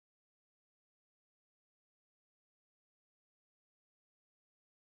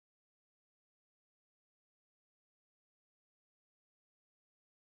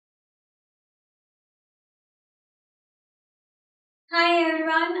Hi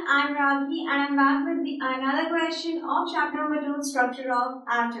everyone, I'm Ragi and I'm back with another question of chapter number 2, Structure of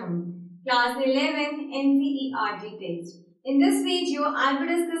Atom, class 11 NCERT text. In this video, I'll be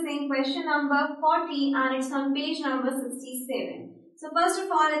discussing question number 40 and it's on page number 67. So first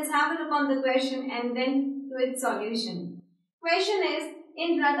of all, let's have a look on the question and then to its solution. Question is,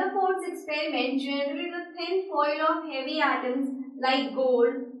 in Rutherford's experiment, generally the thin foil of heavy atoms like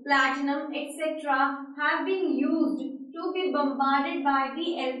gold, platinum, etc. have been used to be bombarded by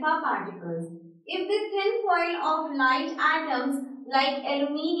the alpha particles. If the thin foil of light atoms like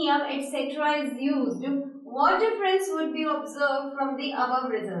aluminium etc. is used, what difference would be observed from the above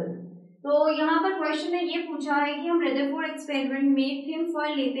result? तो यहाँ पर question ने ये पूछा है कि हम Rutherford experiment में थिन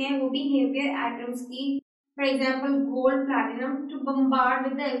फॉइल लेते हैं, वो भी हेवियर एटम्स की, for example gold, platinum, to bombard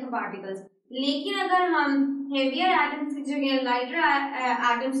with the alpha particles. लेकिन अगर हम हेवियर एटम्स की जगह लाइटर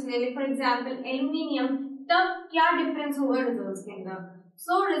एटम्स ले लें, फॉर एग्जांपल एल्यूमिनियम, तब क्या डिफरेंस होगा रिजल्ट्स के अंदर?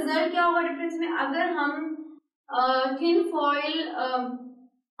 सो रिजल्ट क्या होगा डिफरेंस में? अगर हम thin foil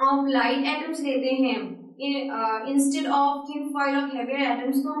of light atoms लेते हैं instead of thin foil of heavier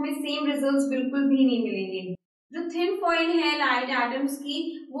atoms, तो हमें सेम रिजल्ट्स बिल्कुल भी नहीं मिलेंगे. जो थिन फॉइल है लाइट एटम्स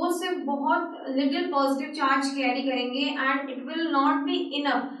की, वो सिर्फ बहुत लिटिल पॉजिटिव चार्ज कैरी करेंगे and it will not be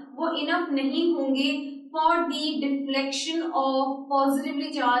enough, वो इनफ नहीं होंगे for the deflection of positively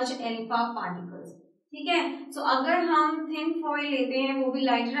charge alpha particles. ठीक है, सो अगर हम थिन फॉइल लेते हैं वो भी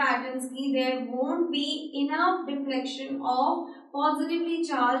लाइटर एटम्स की, there won't be enough deflection of positively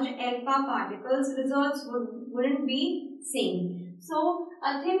charge alpha particles, results wouldn't be same. So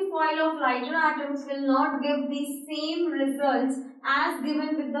a thin foil of lighter atoms will not give the same results as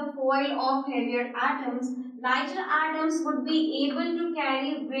given with the foil of heavier atoms. Lighter atoms would be able to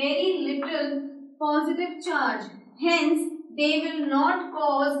carry very little positive charge, hence they will not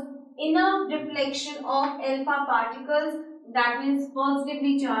cause enough deflection of alpha particles, that means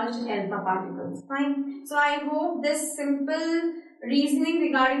positively charged alpha particles. Fine. So I hope this simple reasoning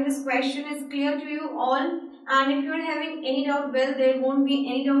regarding this question is clear to you all. And if you are having any doubt, well, there won't be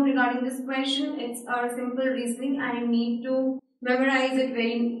any doubt regarding this question. It's a simple reasoning and you need to memorize it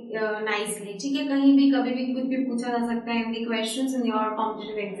very nicely. ठीक है, कहीं भी कभी भी कुछ भी पूछा जा सकता है in the questions in your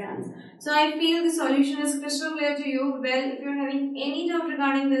competitive exams. So I feel the solution is crystal clear to you. Well, if you are having any doubt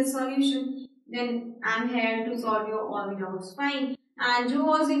regarding this solution, then I'm here to solve your all the doubts. Fine. And do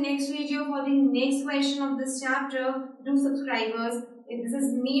watch the next video for the next question of this chapter. Do subscribers. This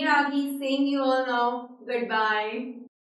is me, Ragi, saying you all now goodbye.